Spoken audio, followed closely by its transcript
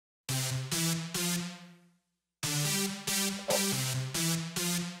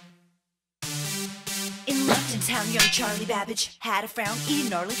town, young Charlie Babbage had a frown, eating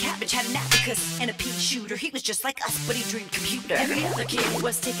gnarly cabbage, had an abacus and a pea shooter. He was just like us, but he dreamed computer. Every other kid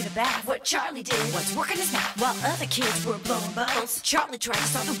was taking a bath. What Charlie did was working his mouth, while other kids were blowing bubbles. Charlie tried to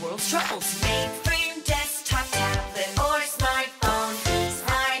solve the world's troubles. Mainframe, desktop, tablet, or smartphone. These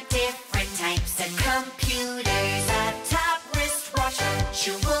are different types of computers. Laptop, wristwatch,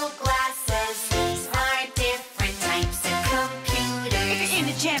 virtual glasses. These are different types of computers. If you're in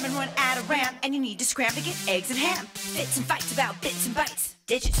a jam and run out of RAM, and you need to scram to get eggs and ham, fits and fights about bits and bytes,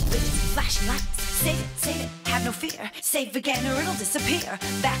 digits, widgets, flashing lights. Save it, have no fear. Save again or it'll disappear.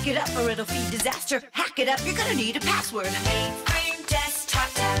 Back it up or it'll feed disaster. Hack it up, you're gonna need a password. Mainframe, desktop,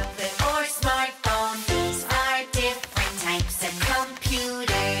 tablet,